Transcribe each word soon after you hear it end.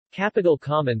Capital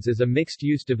Commons is a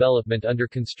mixed-use development under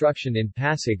construction in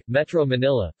Pasig, Metro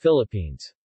Manila,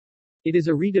 Philippines. It is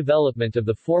a redevelopment of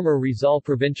the former Rizal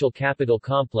Provincial Capital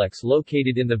Complex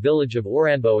located in the village of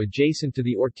Oranbo adjacent to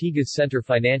the Ortigas Center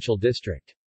Financial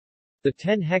District. The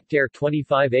 10-hectare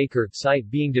 25-acre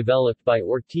site being developed by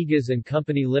Ortigas and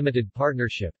Company Limited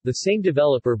Partnership, the same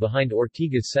developer behind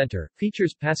Ortigas Center,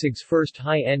 features Pasig's first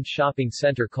high-end shopping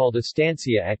center called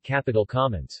Estancia at Capital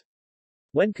Commons.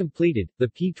 When completed, the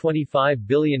P25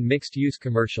 billion mixed-use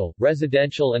commercial,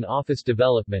 residential and office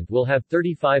development will have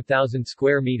 35,000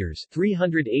 square meters,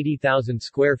 380,000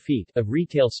 square feet of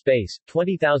retail space,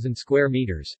 20,000 square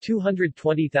meters,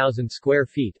 220,000 square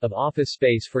feet of office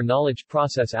space for knowledge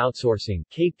process outsourcing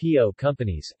 (KPO)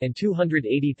 companies, and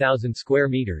 280,000 square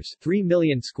meters, 3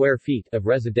 million square feet of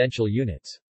residential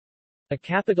units. A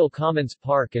Capital Commons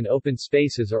park and open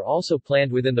spaces are also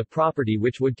planned within the property,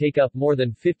 which would take up more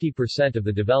than 50% of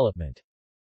the development.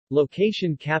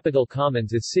 Location: Capital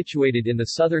Commons is situated in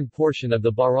the southern portion of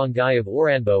the barangay of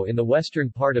Oranbo in the western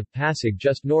part of Pasig,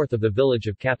 just north of the village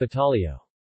of Capitalio.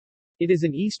 It is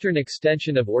an eastern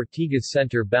extension of Ortigas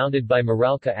Center bounded by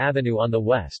Meralco Avenue on the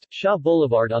west, Shaw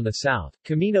Boulevard on the south,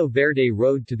 Camino Verde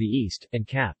Road to the east, and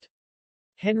Capt.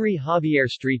 Henry Javier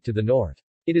Street to the north.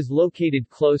 It is located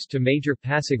close to major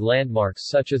Pasig landmarks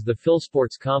such as the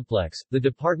Philsports Complex, the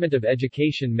Department of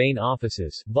Education main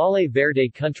offices, Valle Verde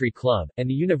Country Club, and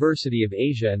the University of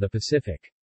Asia and the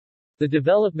Pacific. The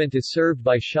development is served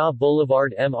by Shaw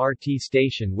Boulevard MRT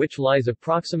station, which lies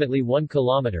approximately 1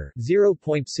 kilometer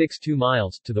 (0.62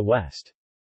 miles) to the west.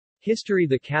 History: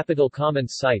 the Capital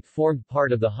Commons site formed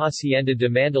part of the Hacienda de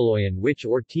Mandaluyong, which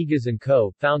Ortigas &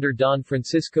 Co. founder Don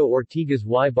Francisco Ortigas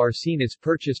y Barcenas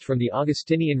purchased from the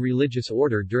Augustinian religious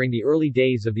order during the early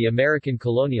days of the American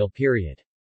colonial period.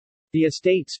 The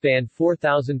estate spanned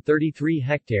 4,033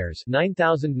 hectares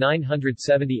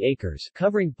 9,970 acres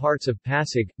covering parts of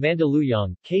Pasig,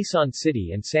 Mandaluyong, Quezon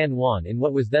City and San Juan in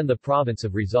what was then the province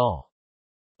of Rizal.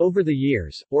 Over the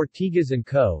years, Ortigas &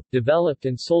 Co. developed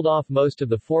and sold off most of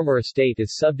the former estate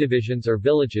as subdivisions or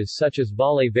villages such as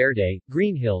Valle Verde,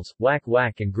 Green Hills, Wack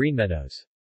Wack and Greenmeadows.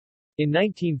 In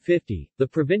 1950, the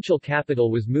provincial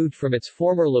capital was moved from its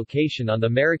former location on the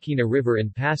Marikina River in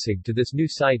Pasig to this new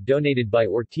site donated by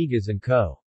Ortigas &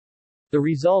 Co. The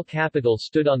Rizal capital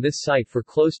stood on this site for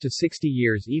close to 60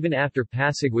 years even after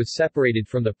Pasig was separated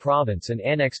from the province and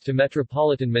annexed to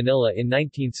Metropolitan Manila in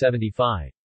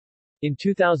 1975. In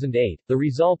 2008, the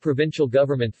Rizal provincial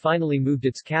government finally moved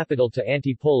its capital to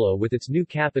Antipolo with its new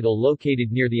capital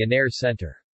located near the Anares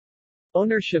Center.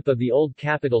 Ownership of the old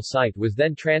capital site was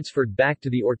then transferred back to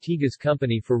the Ortigas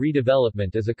Company for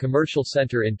redevelopment as a commercial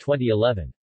center in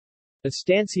 2011.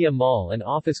 Estancia Mall and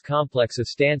Office Complex.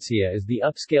 Estancia is the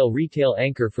upscale retail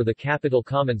anchor for the Capital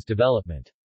Commons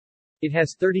development. It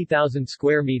has 30,000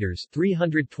 square meters,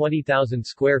 320,000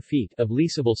 square feet of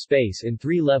leasable space in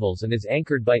 3 levels and is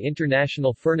anchored by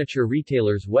international furniture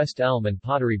retailers West Elm and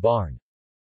Pottery Barn.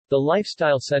 The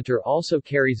Lifestyle Center also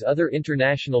carries other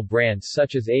international brands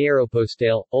such as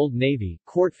Aeropostale, Old Navy,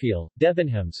 Courtfield,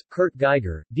 Debenhams, Kurt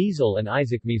Geiger, Diesel and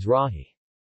Isaac Mizrahi.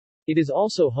 It is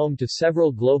also home to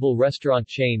several global restaurant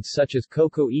chains such as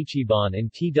Coco Ichiban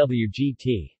and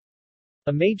TWGT.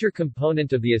 A major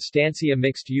component of the Estancia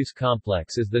mixed-use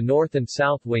complex is the north and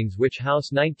south wings, which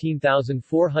house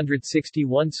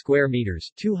 19,461 square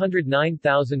meters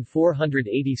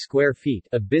 209,480 square feet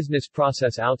of business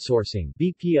process outsourcing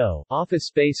BPO office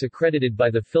space accredited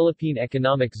by the Philippine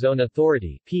Economic Zone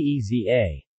Authority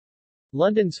PEZA.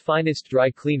 London's finest dry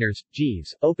cleaners,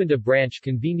 Jeeves, opened a branch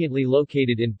conveniently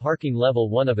located in parking level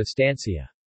 1 of Estancia.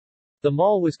 The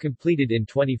mall was completed in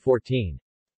 2014.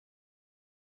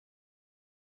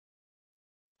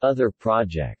 Other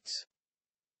projects: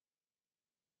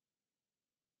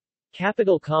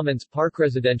 Capital Commons Park,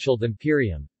 Residential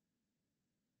Imperium,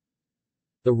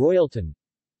 The Royalton,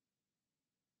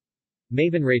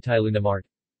 Mavenraytilunamart,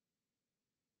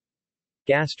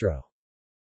 Gastro.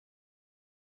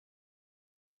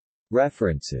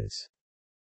 References.